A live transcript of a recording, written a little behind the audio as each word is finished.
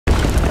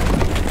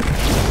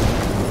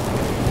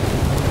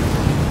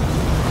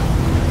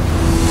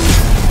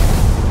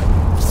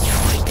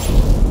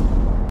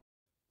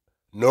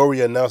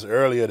Nori announced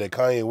earlier that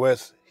Kanye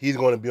West, he's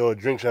going to be on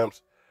Drink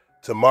Champs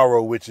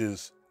tomorrow, which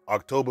is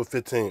October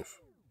 15th.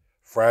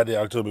 Friday,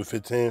 October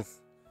 15th.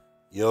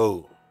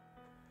 Yo,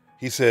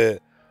 he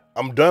said,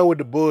 I'm done with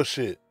the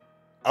bullshit.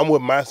 I'm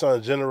with my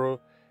son General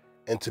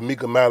and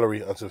Tamika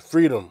Mallory until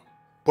freedom.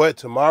 But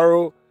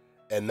tomorrow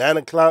at 9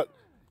 o'clock,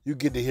 you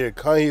get to hear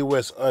Kanye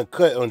West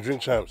Uncut on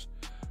Drink Champs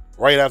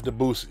right after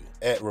Boosie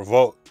at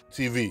Revolt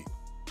TV.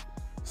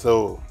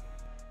 So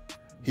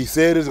he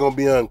said it's going to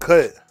be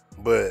uncut,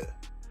 but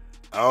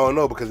I don't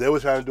know, because they were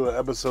trying to do an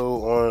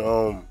episode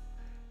on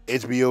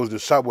HBO's The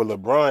Shop with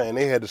LeBron, and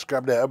they had to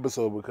scrap that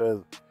episode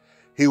because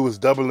he was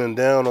doubling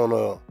down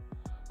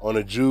on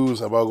the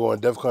Jews about going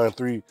DEFCON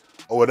 3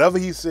 or whatever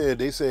he said.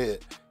 They said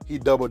he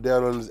doubled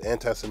down on his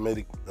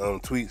anti-Semitic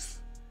tweets,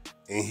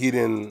 and he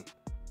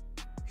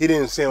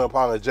didn't seem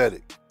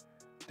apologetic.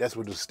 That's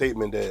what the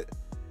statement that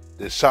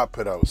the Shop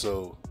put out.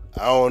 So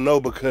I don't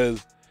know,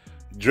 because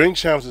Drink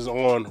Champs is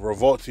on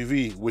Revolt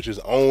TV, which is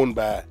owned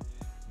by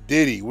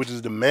Diddy, which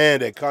is the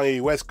man that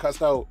Kanye West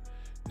cussed out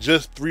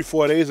just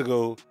 3-4 days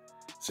ago.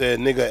 Said,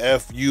 nigga,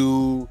 F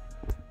you,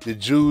 the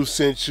Jews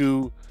sent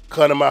you,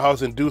 come to my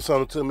house and do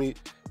something to me,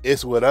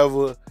 it's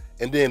whatever.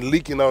 And then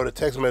leaking all the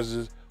text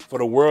messages for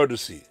the world to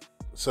see.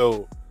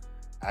 So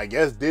I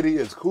guess Diddy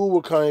is cool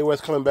with Kanye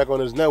West coming back on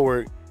his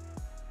network,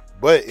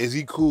 but is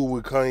he cool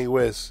with Kanye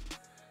West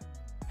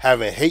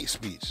having hate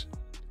speech?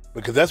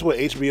 Because that's what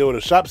HBO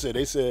The Shop said.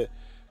 They said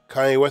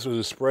Kanye West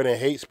was spreading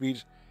hate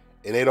speech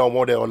and they don't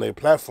want that on their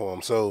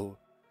platform. So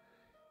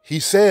he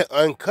said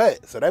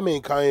uncut. So that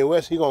means Kanye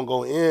West, he gonna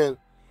go in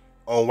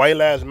on White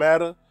Lives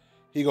Matter.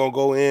 He gonna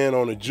go in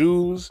on the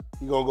Jews.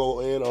 He gonna go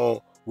in on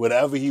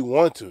whatever he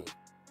want to.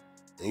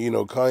 And you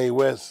know, Kanye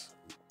West,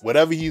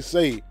 whatever he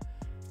say,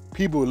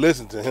 people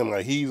listen to him.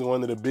 Like, he's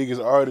one of the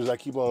biggest artists. I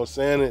keep on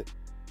saying it.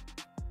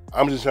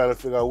 I'm just trying to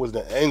figure out what's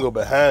the angle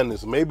behind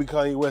this. Maybe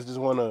Kanye West just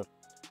wanna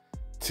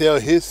tell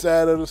his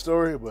side of the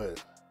story,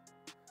 but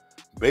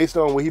based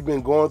on what he's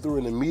been going through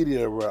in the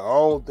media,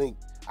 bro,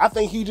 I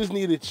think he just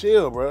need to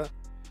chill, bro.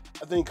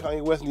 I think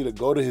Kanye West need to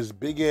go to his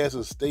big ass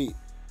estate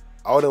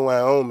out in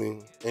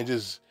Wyoming and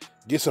just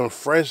get some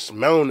fresh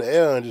mountain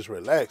air and just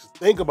relax.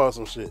 Think about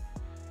some shit.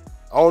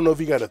 I don't know if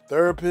he got a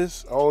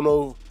therapist. I don't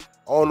know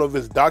if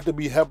his doctor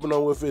be helping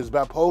him with his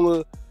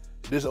bipolar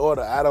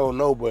disorder. I don't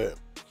know, but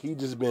he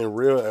just been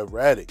real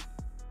erratic.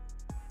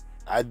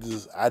 I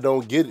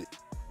don't get it.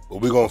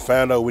 But we're gonna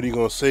find out what he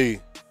gonna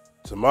say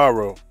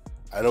tomorrow.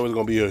 I know it's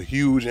gonna be a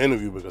huge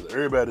interview because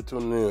everybody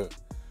tuning in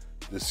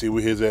to see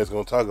what his ass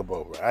gonna talk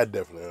about, bro. I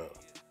definitely am.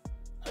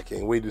 I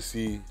can't wait to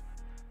see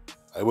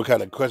what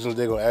kind of questions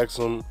they gonna ask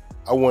him.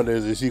 I wonder,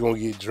 is he gonna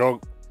get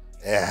drunk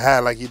and high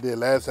like he did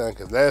last time?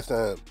 Because last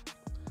time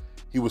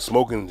he was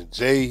smoking the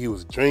J, he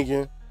was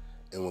drinking,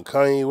 and when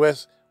Kanye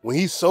West, when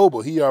he's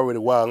sober, he already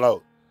wild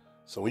out.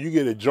 So when you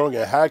get a drunk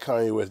and high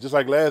Kanye West, just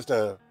like last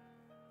time,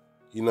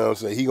 you know what I'm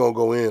saying, he gonna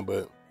go in,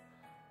 but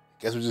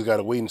guess we just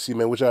gotta wait and see,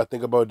 man. What y'all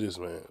think about this,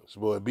 man? It's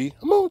your boy B.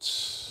 I'm out.